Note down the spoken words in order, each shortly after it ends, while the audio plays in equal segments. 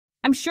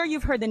I'm sure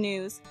you've heard the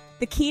news.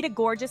 The key to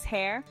gorgeous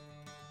hair?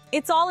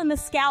 It's all in the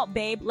scalp,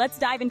 babe. Let's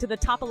dive into the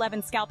top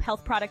 11 scalp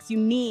health products you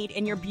need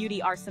in your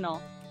beauty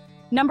arsenal.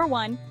 Number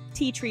 1,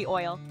 tea tree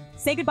oil.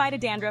 Say goodbye to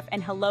dandruff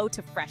and hello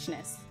to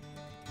freshness.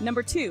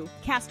 Number 2,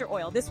 castor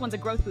oil. This one's a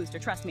growth booster,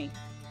 trust me.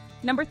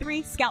 Number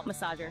 3, scalp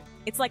massager.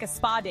 It's like a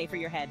spa day for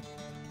your head.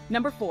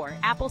 Number 4,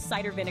 apple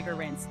cider vinegar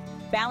rinse.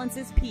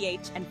 Balances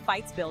pH and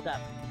fights buildup.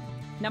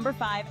 Number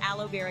 5,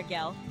 aloe vera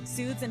gel.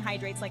 Soothes and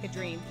hydrates like a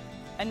dream.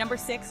 And number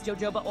 6,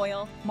 jojoba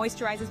oil.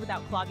 Moisturizes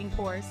without clogging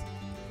pores.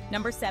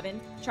 Number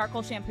 7,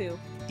 charcoal shampoo.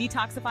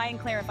 Detoxify and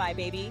clarify,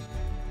 baby.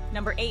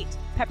 Number 8,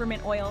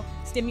 peppermint oil.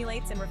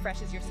 Stimulates and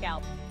refreshes your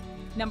scalp.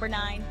 Number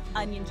 9,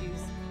 onion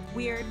juice.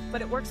 Weird,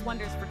 but it works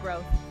wonders for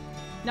growth.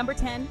 Number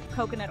 10,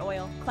 coconut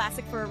oil.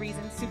 Classic for a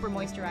reason, super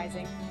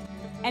moisturizing.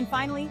 And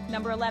finally,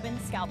 number 11,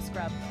 scalp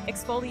scrub.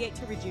 Exfoliate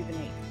to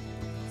rejuvenate.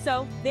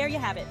 So, there you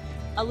have it.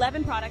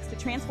 11 products to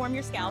transform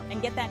your scalp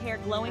and get that hair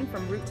glowing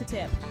from root to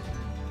tip.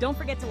 Don't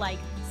forget to like,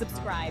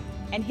 subscribe,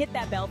 and hit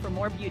that bell for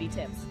more beauty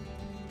tips.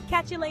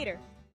 Catch you later.